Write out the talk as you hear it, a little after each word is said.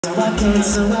Now I can't,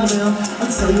 so I will. I'll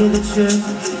tell you the truth.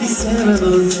 These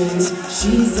terrible things,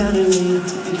 she's out of me.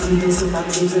 They creep into my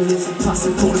dreams and it's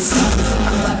impossible to stop me from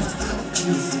my left.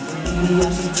 Easy, maybe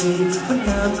I should be, but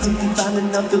now I'm quickly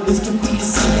finding out that this could be the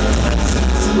same.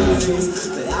 To her face,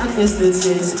 but I miss the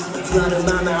taste. The blood in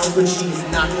my mouth when she's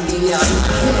knocking me out.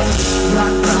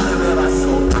 Rock bottom of my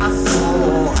soul, my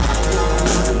soul.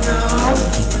 No,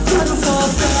 gonna fall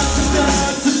back to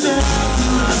back to back to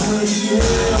my radio.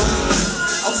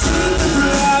 I'll take the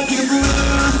black and blue.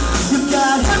 You've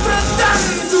got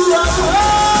everything to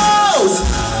lose.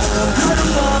 I'm gonna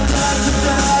fall back to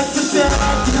back to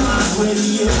back to my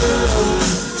radio.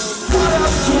 What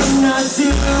else can I do?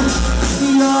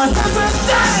 You're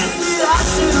everything that I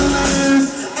should lose.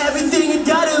 Everything you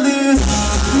gotta lose.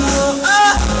 Whoa,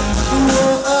 oh,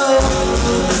 whoa, oh.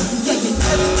 Yeah,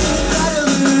 yeah, everything you gotta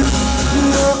lose.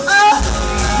 Whoa, oh,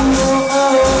 whoa, oh.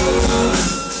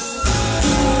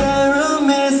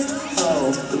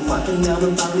 And now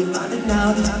I'm finally finding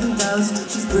out how it does.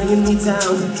 She's bringing me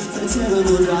down for a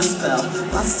terrible dry spell.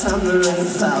 Last time the rain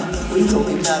fell, we hope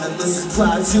we got it. This is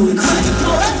prior to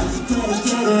incredible.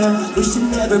 Get her, wish it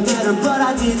never better, but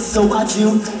I did, so I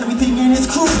do. Everything in this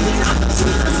crew, I'm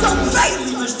so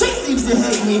crazy, but she seems to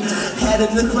hate me. Head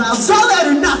in the clouds, so let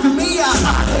her knock me out.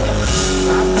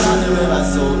 I'm bothered with my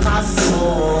soul, my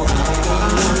soul.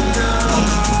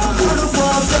 I'm gonna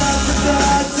fall back to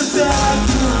back to back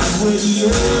with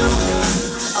you.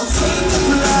 I'll take the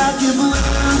black and blue.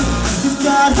 You've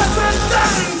got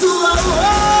everything to lose.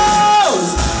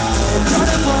 I'm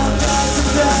gonna fall back to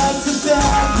back to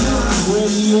back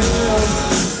with you.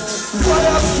 What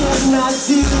else can I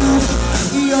do?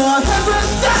 You're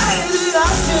everything that I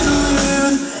should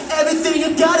lose. Everything you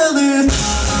gotta lose.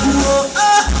 Whoa,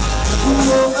 oh,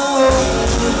 whoa, oh.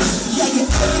 Yeah,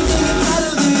 yeah, everything you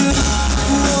gotta lose.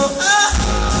 Whoa, oh,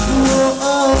 whoa,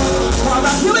 oh.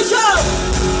 Alright, here we go!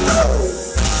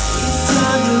 It's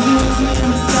time to lose me,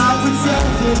 stop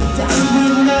pretending that we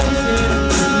nothing.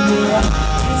 Yeah,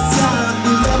 it's time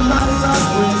to let my love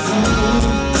with you.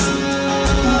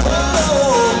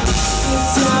 Oh, it's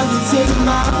time to take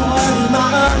my heart in my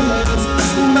own hands,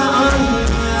 in my own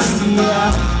hands, yeah.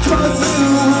 'Cause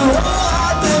you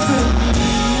are different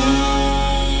me.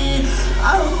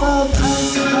 I'll fall back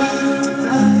to back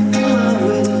in love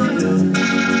with you.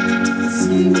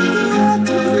 See me.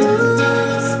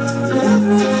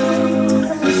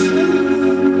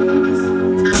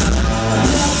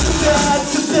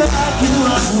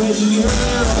 With you,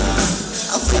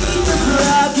 I'll take the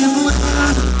black and blue.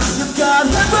 You've got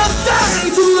everything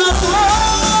to lose.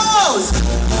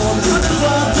 I'm gonna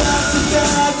fall back to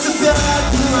back to back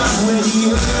with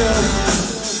you.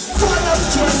 What else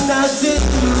can I do?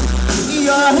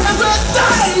 You're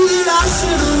everything that I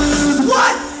should lose.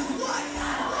 What?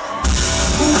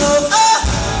 Whoa, oh,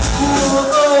 whoa,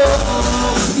 oh,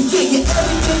 oh. Yeah, yeah,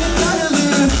 everything you gotta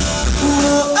lose.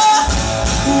 Whoa, oh,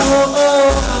 whoa, oh,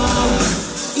 oh.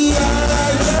 Yeah,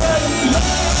 yeah, yeah.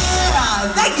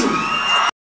 Thank you.